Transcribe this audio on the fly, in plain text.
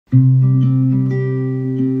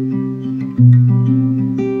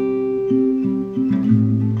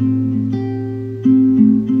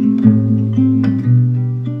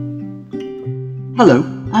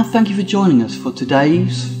thank you for joining us for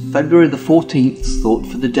today's February the 14th Thought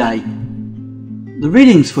for the Day. The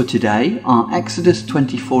readings for today are Exodus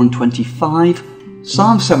 24 and 25,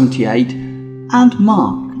 Psalm 78 and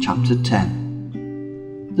Mark chapter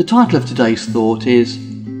 10. The title of today's thought is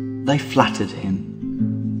They Flattered Him.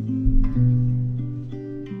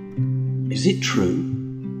 Is it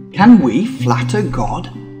true? Can we flatter God?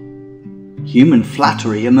 Human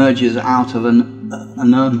flattery emerges out of an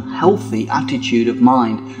unhealthy attitude of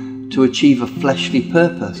mind to achieve a fleshly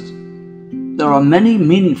purpose. There are many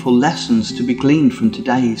meaningful lessons to be gleaned from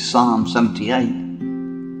today's Psalm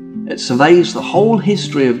 78. It surveys the whole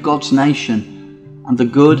history of God's nation and the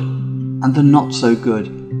good and the not so good,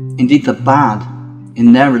 indeed the bad,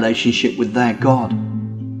 in their relationship with their God.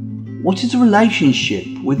 What is a relationship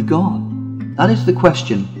with God? That is the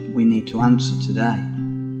question we need to answer today.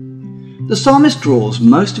 The psalmist draws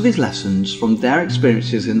most of his lessons from their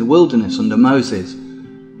experiences in the wilderness under Moses.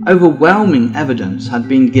 Overwhelming evidence had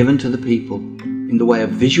been given to the people in the way of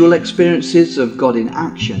visual experiences of God in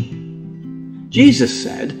action. Jesus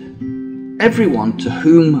said, "Everyone to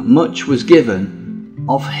whom much was given,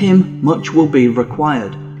 of him much will be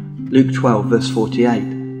required." Luke 12 verse 48.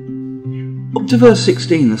 Up to verse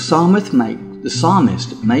 16, the psalmist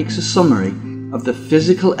makes a summary of the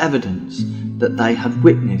physical evidence that they had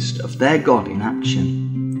witnessed of their God in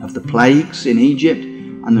action, of the plagues in Egypt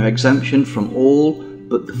and their exemption from all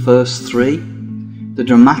but the first three, the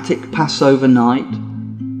dramatic Passover night,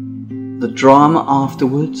 the drama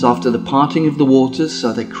afterwards, after the parting of the waters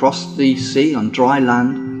so they crossed the sea on dry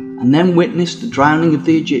land and then witnessed the drowning of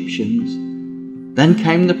the Egyptians. Then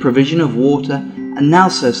came the provision of water, and now,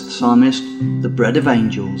 says the psalmist, the bread of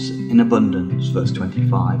angels in abundance, verse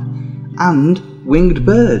 25, and winged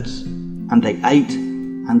birds. And they ate,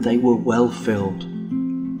 and they were well filled.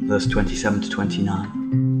 Verse 27 to 29.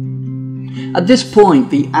 At this point,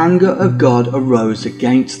 the anger of God arose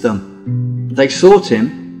against them. They sought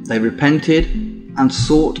him, they repented, and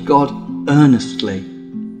sought God earnestly.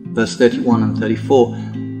 Verse 31 and 34.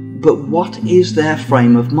 But what is their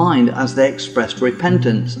frame of mind as they expressed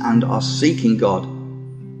repentance and are seeking God?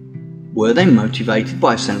 Were they motivated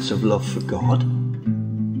by a sense of love for God?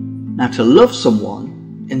 Now, to love someone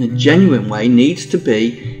in a genuine way needs to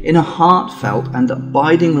be in a heartfelt and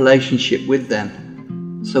abiding relationship with them.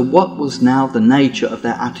 So what was now the nature of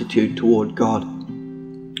their attitude toward God?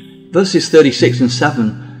 Verses 36 and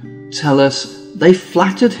 7 tell us they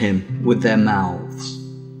flattered him with their mouths.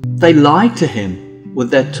 They lied to him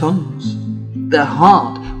with their tongues. Their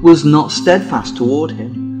heart was not steadfast toward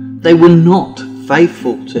him. They were not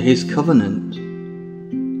faithful to his covenant.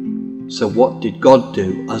 So what did God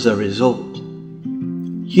do as a result?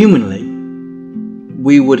 Humanly,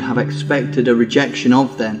 we would have expected a rejection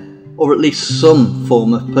of them, or at least some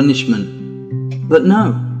form of punishment. But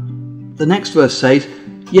no. The next verse says,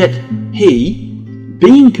 "Yet he,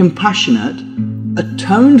 being compassionate,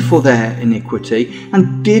 atoned for their iniquity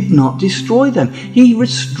and did not destroy them. He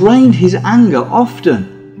restrained his anger often."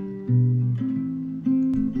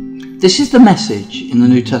 This is the message in the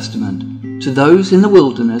New Testament to those in the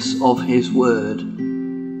wilderness of his word.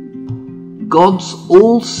 God's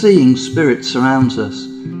all-seeing spirit surrounds us,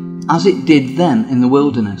 as it did them in the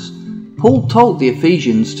wilderness. Paul told the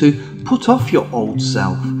Ephesians to put off your old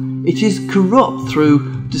self. It is corrupt through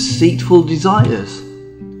deceitful desires.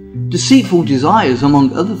 Deceitful desires,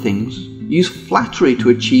 among other things, use flattery to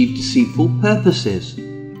achieve deceitful purposes.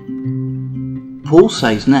 Paul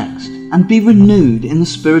says next, "And be renewed in the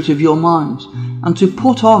spirit of your minds, and to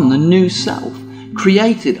put on the new self,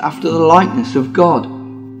 created after the likeness of God,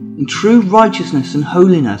 in true righteousness and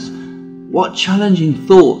holiness." What challenging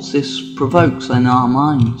thoughts this provokes in our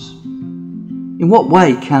minds. In what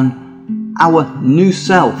way can our new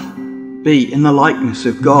self be in the likeness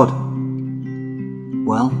of God?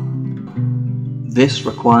 Well, this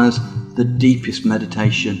requires the deepest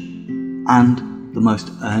meditation and the most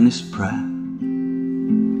earnest prayer.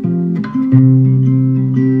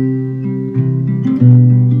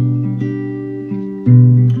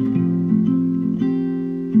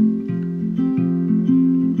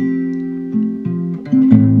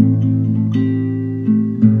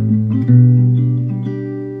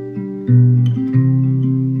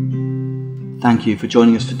 Thank you for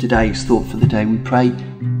joining us for today's Thought for the Day. We pray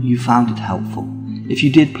you found it helpful. If you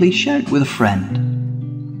did, please share it with a friend.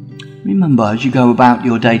 Remember, as you go about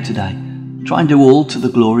your day today, try and do all to the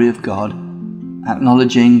glory of God,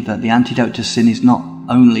 acknowledging that the antidote to sin is not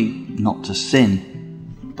only not to sin,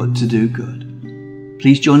 but to do good.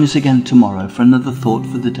 Please join us again tomorrow for another Thought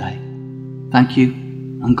for the Day. Thank you,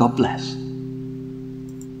 and God bless.